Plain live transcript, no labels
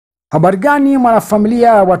Habari gani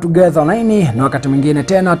mwanafamilia wa Together Online, na wakati mwingine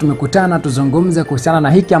tena tumekutana tuzungumze kuhusiana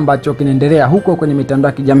na hiki ambacho kinaendelea huko kwenye mitandao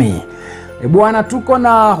ya kijamii. Bwana, tuko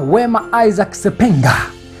na Wema Isaac Sepenga.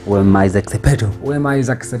 Wema Isaac Sepetu. Wema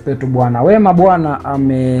Isaac Sepetu bwana. Wema bwana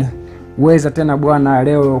ameweza tena bwana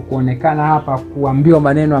leo kuonekana hapa kuambiwa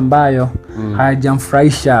maneno ambayo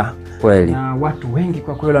hayajamfurahisha. Kweli. Na watu wengi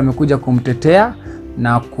kwa kweli wamekuja kumtetea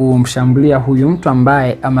na kumshambulia huyu mtu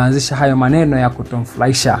ambaye ameanzisha hayo maneno ya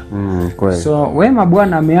kutomfurahisha. Kweli. So Wema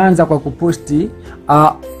bwana ameanza kwa kuposti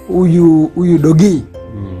huyu dogi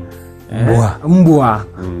mbwa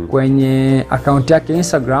kwenye akaunti yake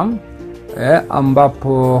Instagram,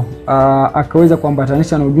 ambapo akaweza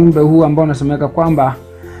kuambatanisha na ujumbe huu ambao unasomeka kwamba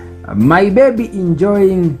my baby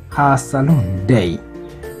enjoying her salon day.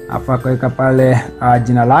 Afa akaweka pale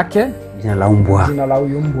jina lake, jina la mbwa. Jina la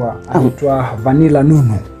huyu mbwa anaitwa Vanilla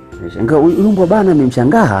Nunu. Shangaa huyu mbwa bana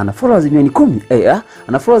nimemshangaa, ana followers milioni 10.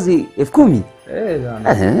 Ana followers 10,000.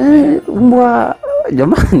 Mbwa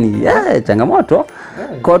jamani, changamoto.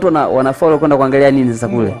 Kwa watu wana follow kwenda kuangalia nini sasa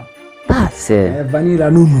kule. Vanilla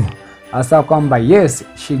Nunu asa kwamba yes,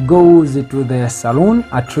 she goes to the salon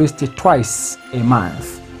at least twice a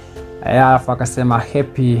month. Alafu akasema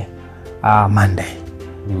happy Monday.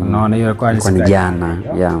 Unaona hiyo kwa ni jana.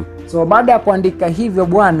 So baada ya kuandika hivyo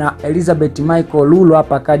bwana, Elizabeth Michael Lulu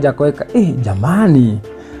hapa akaja akaweka jamani,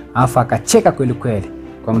 alafu akacheka kweli kweli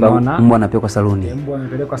kwamba mbwa anapelekwa saluni. Mbwa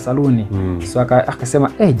anapelekwa saluni. So akasema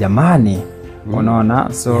jamani,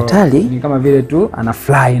 unaona, so ni kama vile tu ana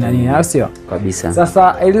fly na nini, sio kabisa.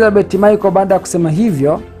 Sasa Elizabeth Michael baada ya kusema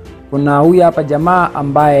hivyo, kuna huyu hapa jamaa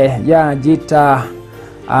ambaye anajiita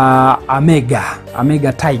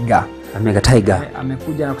Omega Tiger.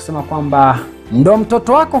 Amekuja na kusema kwamba ndo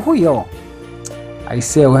mtoto wako huyo.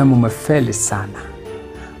 Aisee, wewe umefeli sana.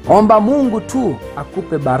 Omba Mungu tu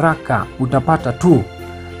akupe baraka, utapata tu.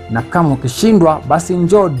 Na kama ukishindwa basi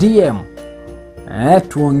njoo DM.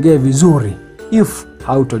 Tuongee vizuri if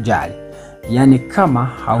hautojali. Yani kama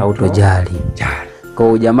hautojali.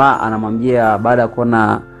 Kwa jamaa anamwambia baada ya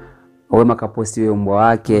kuona Wema kaposti huyo mbwa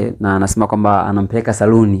wake na anasema kwamba anampeleka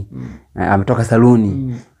saluni. Ametoka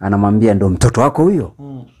saluni. Anamwambia ndo mtoto wako huyo.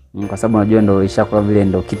 Kwa sababu unajua ndo ishakuwa vile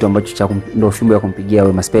ndo kitu ambacho ndo fimbo ya kumpigia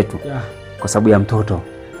Wema Sepetu. Kwa sababu ya mtoto.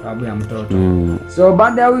 So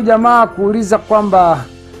baada ya huyu jamaa kuuliza kwamba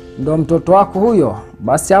ndo mtoto wako huyo,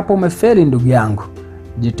 basi hapo umefeli ndugu yangu.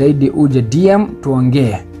 Jitahidi uje DM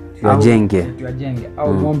tuongee. Tuyajenge.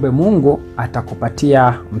 Au muombe Mungu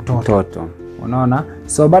atakupatia mtoto. Unaona?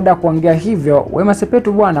 So baada ya kuongea hivyo, Wema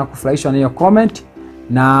Sepetu bwana kufurahishwa na hiyo comment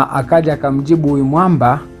na akaja akamjibu huyu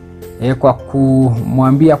mwamba kwa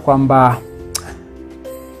kumwambia kwamba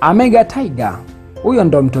Omega Tiger, huyo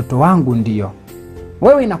ndo mtoto wangu ndio.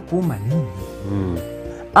 Wewe inakuuma nini?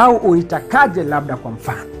 Au uitakaje labda kwa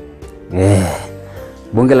mfano?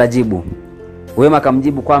 Bonge la jibu. Wema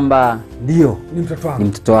akamjibu kwamba ndio, ni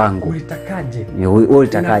mtoto wangu. Uitakaje?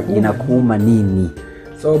 Uitakaje? Inakuuma nini?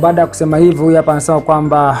 So baada ya kusema hivyo, huyu hapa anasema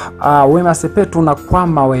kwamba Wema Sepetu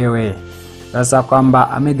unakwama wewe. Sasa kwamba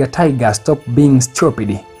Omega Tiger, stop being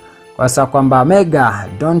stupid. Kwa sababu kwamba Omega,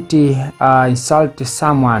 don't insult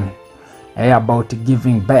someone about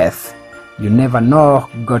giving birth. You never know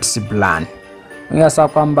God's plan. Sasa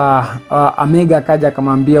kwamba Omega kaja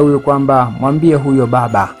akamwambia huyo kwamba mwambie huyo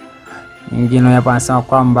baba. Mwingine hapa anasema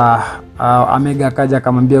kwamba Omega kaja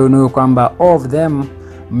akamwambia huyo kwamba all of them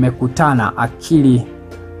mmekutana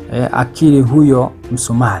akili huyo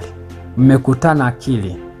msumali. Mmekutana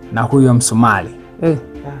akili na huyo msumali.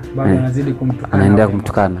 Bado anazidi kumtukana. Anaendelea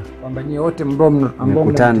kumtukana. Kwamba nyinyi wote ambao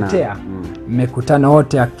mnatetea mmekutana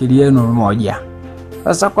wote akili yenu moja.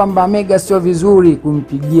 Sasa kwamba Omega sio vizuri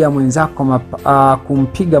kumpiga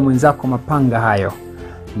mwenzako mapanga hayo.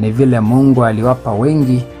 Ni vile Mungu aliwapa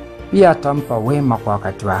wengi, pia atampa Wema kwa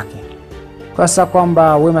wakati wake. Kwa sababu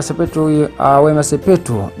kwamba Wema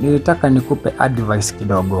Sepetu nilitaka nikupe advice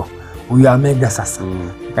kidogo. Huyu Omega sasa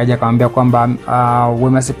kaja akamwambia kwamba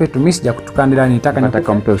Wema Sepetu mimi sijakutukana, ila nitaka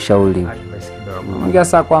nikumpe ushauri advice kidogo. Mwingine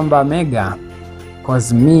sasa kwamba Omega,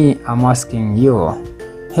 cause me I'm asking you,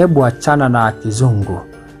 hebu achana na kizungu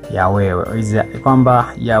ya wewe, kwamba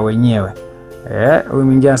ya wenyewe. Huyu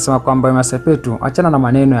mwingine anasema kwamba Wema Sepetu achana na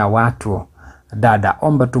maneno ya watu. Dada,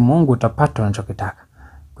 omba tu Mungu utapata unachokitaka.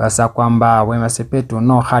 Kwa sababu kwamba Wema Sepetu,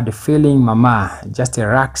 no hard feeling mama, just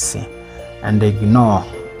relax and ignore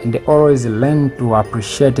and always learn to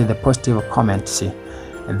appreciate the positive comments,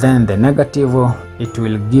 then the negative it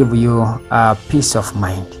will give you a peace of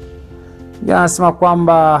mind. Anasema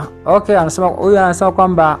kwamba anasema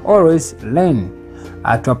kwamba always learn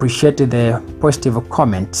to appreciate the positive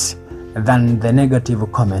comments than the negative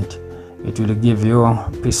comment. it will give you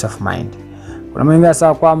peace of mind. Kuna mwingine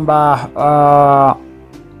sawa kwamba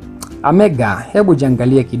Amega, hebu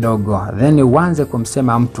jiangalie kidogo then uanze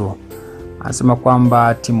kumsema mtu. Anasema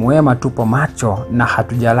kwamba timu Wema tupo macho na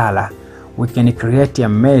hatujalala. We can create a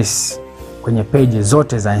mess kwenye page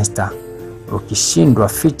zote za Insta. Ukishindwa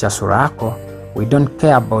ficha sura yako, we don't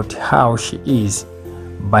care about how she is,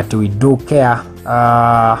 but we do care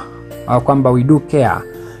kwamba we do care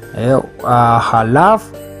her love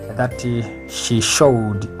that she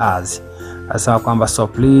showed us. Anasema kwamba so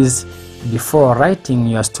please before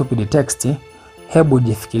writing your stupid text, hebu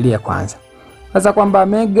jifikirie kwanza. Sasa kwamba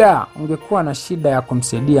Mega, ungekuwa na shida ya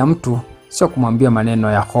kumsaidia mtu, sio kumwambia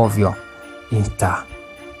maneno ya hovyo Insta.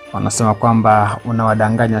 Wanasema kwamba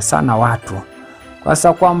unawadanganya sana watu. Kwa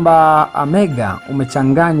sababu kwamba Mega,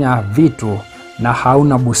 umechanganya vitu na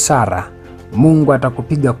hauna busara. Mungu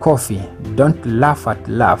atakupiga kofi. Don't laugh at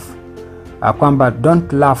laugh. Kwamba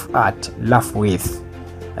don't laugh at, laugh with.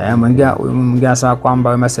 Mwingine anasema kwamba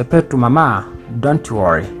Wema Sepetu mama, don't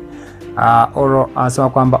worry. Anasema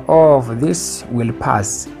kwamba all of this will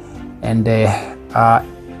pass and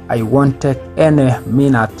I won't take any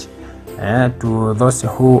minute to those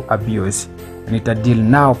who abuse. Nita deal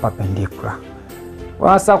now perpendicular.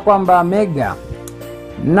 Wasa kwamba Mega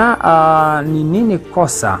na ni nini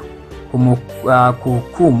kosa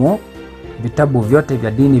kuhukumu vitabu vyote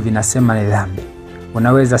vya dini vinasema ni dhambi.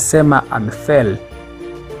 Unaweza sema amefell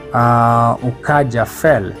ukaja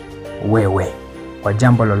fail wewe kwa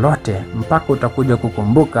jambo lolote mpaka utakuja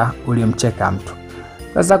kukumbuka ulimcheka mtu.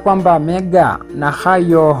 Sasa kwamba Mega, na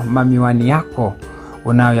hayo mamiwani yako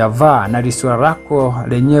unayoyavaa na risura lako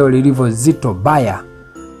lenyewe lilivyo zito baya,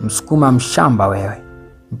 msukuma mshamba wewe,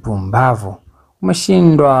 mpumbavu,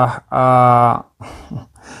 umeshindwa.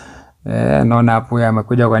 Naona hapo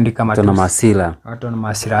amekuja kuandika matusi. Watu na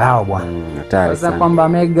masira hao bwana. Sasa kwamba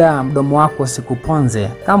Mega, mdomo wako sikuponze.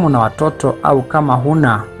 Kama una watoto au kama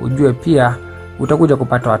huna, ujue pia utakuja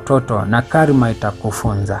kupata watoto na karma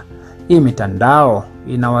itakufunza. Hii mitandao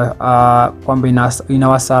kwamba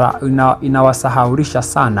inawasahaulisha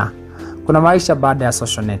sana. Kuna maisha baada ya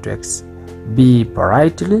social networks. Be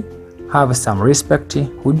politely, have some respect,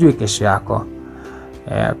 hujui kesho yako.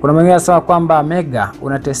 Kuna mwingine sawa kwamba Mega,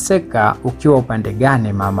 unateseka ukiwa upande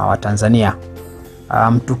gani mama wa Tanzania?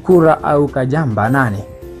 Mtukura au Kajamba nani?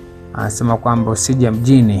 Anasema kwamba usije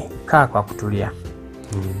mjini, kaa kwa kutulia.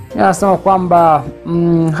 Anasema kwamba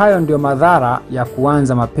hayo ndio madhara ya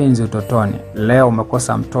kuanza mapenzi utotoni. Leo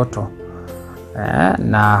umekosa mtoto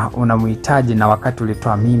na unamhitaji na wakati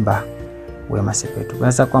ulitoa mimba. Wema Sepetu.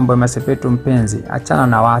 Anasema kwamba Wema Sepetu mpenzi, achana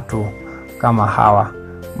na watu kama hawa.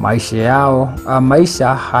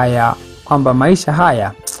 Maisha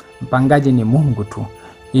haya mpangaji ni Mungu tu.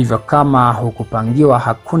 Hivyo kama hukupangiwa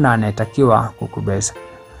hakuna anayetakiwa kukubeza.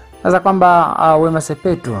 Sasa kwamba Wema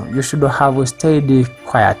Sepetu, you should have stayed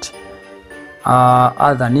quiet.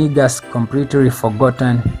 Other niggas completely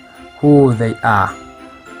forgotten who they are.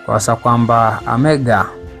 Kwa sababu kwamba Mega,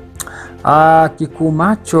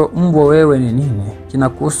 kikumacho mbwa wewe ni nini?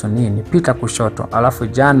 Kinakuhusu nini? Pita kushoto. Alafu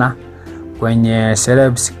jana kwenye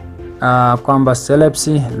celebs kwamba celebs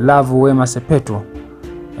love Wema Sepetu,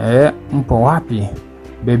 mpo wapi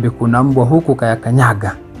baby? Kuna mbwa huku kaya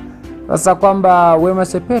kanyaga. Sasa kwamba Wema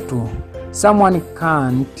Sepetu, someone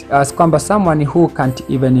who can't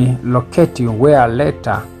even locate you where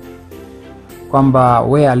later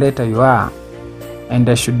you are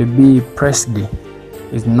and should be pressed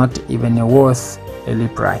is not even worth a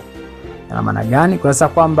reply. Na maana gani? Kwa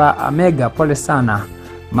sababu kwamba Mega, pole sana,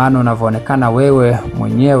 maana unavyoonekana wewe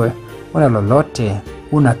mwenyewe una lolote,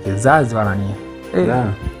 una kizazi wala nini.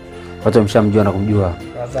 Watu wamshamjua na kumjua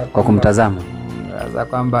kwa kumtazama. Sasa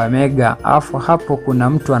kwamba Mega, afu hapo kuna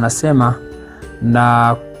mtu anasema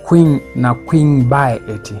na queen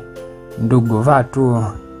by eti ndugu, vaa tu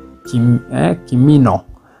kimino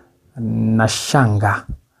na shanga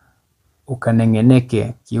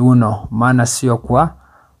ukanengeneke kiuno, maana sio kwa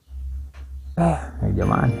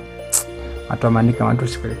jamani. Watu wamanika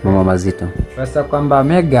matusi mama mazito. Sasa kwamba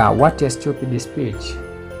Mega, what a stupid speech.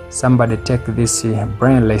 Somebody take this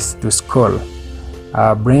brainless to school.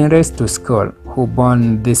 Brainless to school. Who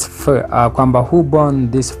born this fool?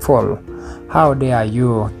 How dare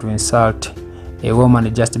you to insult a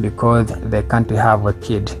woman just because they can't have a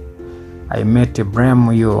kid? I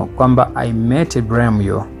blame you. I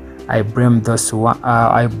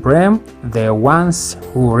blame the ones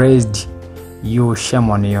who raised you.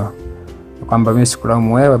 Shame on you. Kwamba mimi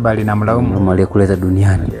sikulaumu wewe bali namlaumu aliyekuleta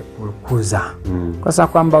duniani. Kukuza. Kwa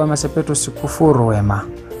sababu kwamba Wema Sepetu sikufuru Wema.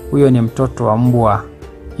 Huyo ni mtoto wa mbwa,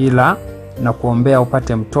 ila na kuombea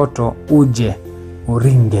upate mtoto uje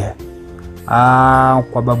uringe.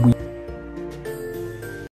 kwa babu